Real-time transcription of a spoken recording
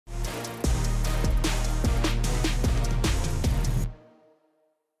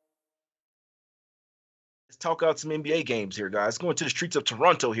talk out some NBA games here, guys. Going to the streets of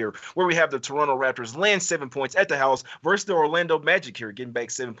Toronto here, where we have the Toronto Raptors land 7 points at the house versus the Orlando Magic here, getting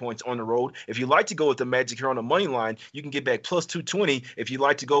back 7 points on the road. If you like to go with the Magic here on the money line, you can get back plus 220. If you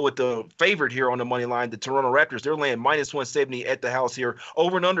like to go with the favorite here on the money line, the Toronto Raptors, they're laying minus 170 at the house here.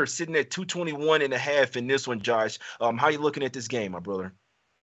 Over and under sitting at 221.5 in this one, Josh. How you looking at this game, my brother?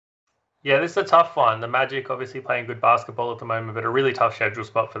 Yeah, this is a tough one. The Magic obviously playing good basketball at the moment, but a really tough schedule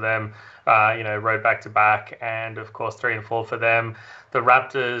spot for them. Road back to back, and of course 3 and 4 for them. The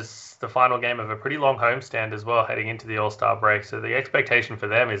Raptors, the final game of a pretty long homestand as well, heading into the All-Star break. So the expectation for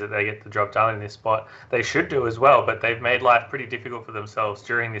them is that they get the job done in this spot. They should do as well, but they've made life pretty difficult for themselves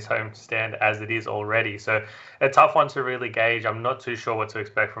during this homestand as it is already. So a tough one to really gauge. I'm not too sure what to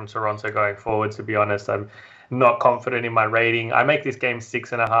expect from Toronto going forward, to be honest. I'm not confident in my rating. I make this game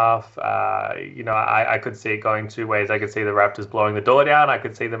 6.5. I could see it going two ways. I could see the Raptors blowing the door down. I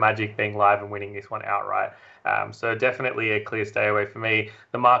could see the Magic being live and winning this one outright. So definitely a clear stay away for me.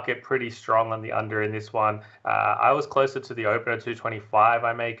 The market pretty strong on the under in this one. I was closer to the opener, 225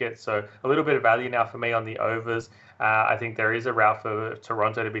 I make it. So a little bit of value now for me on the overs. I think there is a route for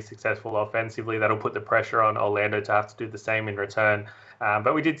Toronto to be successful offensively. That'll put the pressure on Orlando to have to do the same in return.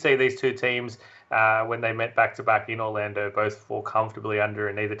 But we did see these two teams when they met back-to-back in Orlando, both fall comfortably under,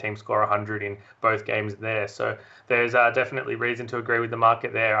 and neither team score 100 in both games there. So there's definitely reason to agree with the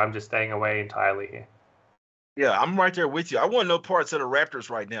market there. I'm just staying away entirely here. Yeah, I'm right there with you. I want no parts of the Raptors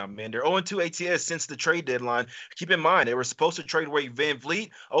right now, man. They're 0-2 ATS since the trade deadline. Keep in mind, they were supposed to trade away Van Vliet.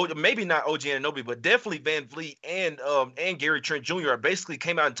 Oh, maybe not OG Anunoby, but definitely Van Vliet and Gary Trent Jr. basically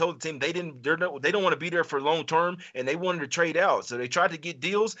came out and told the team they don't want to be there for long term, and they wanted to trade out. So they tried to get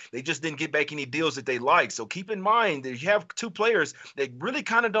deals. They just didn't get back any deals that they like. So keep in mind that you have two players that really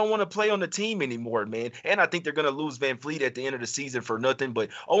kind of don't want to play on the team anymore, man. And I think they're going to lose Van Vliet at the end of the season for nothing. But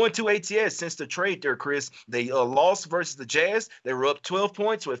 0-2 ATS since the trade there, Chris. They lost versus the Jazz. They were up 12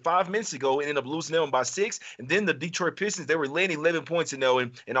 points with 5 minutes ago and ended up losing that one by 6. And then the Detroit Pistons, they were laying 11 points in that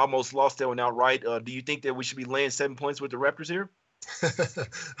one and almost lost that one outright. Do you think that we should be laying 7 points with the Raptors here?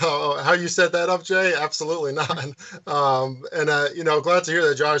 How you set that up, Jay? Absolutely not. Glad to hear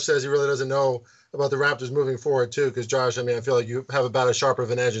that Josh says he really doesn't know about the Raptors moving forward too, because Josh, I feel like you have about as sharp of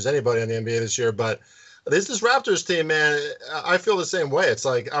an edge as anybody in the NBA this year, but this Raptors team, man, I feel the same way. It's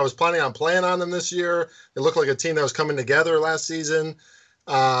like I was planning on playing on them this year. They looked like a team that was coming together last season.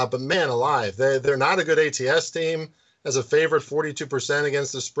 But man alive, they're not a good ATS team. As a favorite, 42%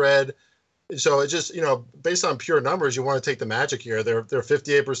 against the spread. So it just, based on pure numbers, you want to take the Magic here. They're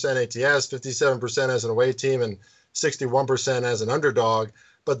 58% ATS, 57% as an away team, and 61% as an underdog.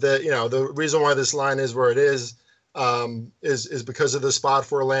 But the reason why this line is where it is because of the spot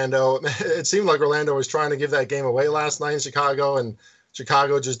for Orlando. It seemed like Orlando was trying to give that game away last night in Chicago, and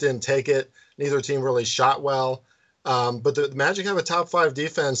Chicago just didn't take it. Neither team really shot well. But the Magic have a top 5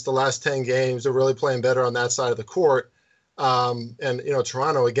 defense the last 10 games. They're really playing better on that side of the court.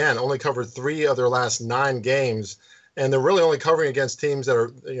 Toronto, again, only covered 3 of their last 9 games. And they're really only covering against teams that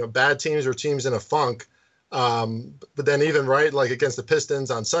are, bad teams or teams in a funk. But then even, right, like against the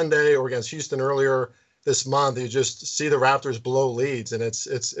Pistons on Sunday or against Houston earlier this month, you just see the Raptors blow leads, and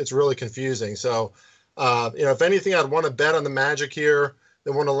it's really confusing. So, if anything, I'd want to bet on the Magic here.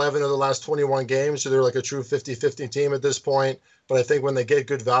 They won 11 of the last 21 games, so they're like a true 50-50 team at this point. But I think when they get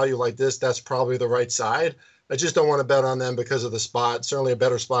good value like this, that's probably the right side. I just don't want to bet on them because of the spot. Certainly a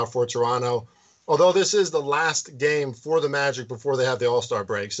better spot for Toronto. Although this is the last game for the Magic before they have the All-Star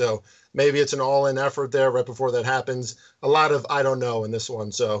break. So maybe it's an all-in effort there right before that happens. A lot of I don't know in this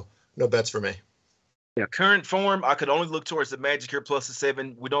one, so no bets for me. Yeah, current form, I could only look towards the Magic here plus the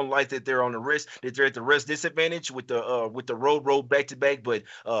 7. We don't like that they're on the risk, that they're at the rest disadvantage with the road back to back. But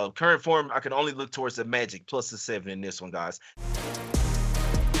current form, I can only look towards the Magic plus the 7 in this one, guys.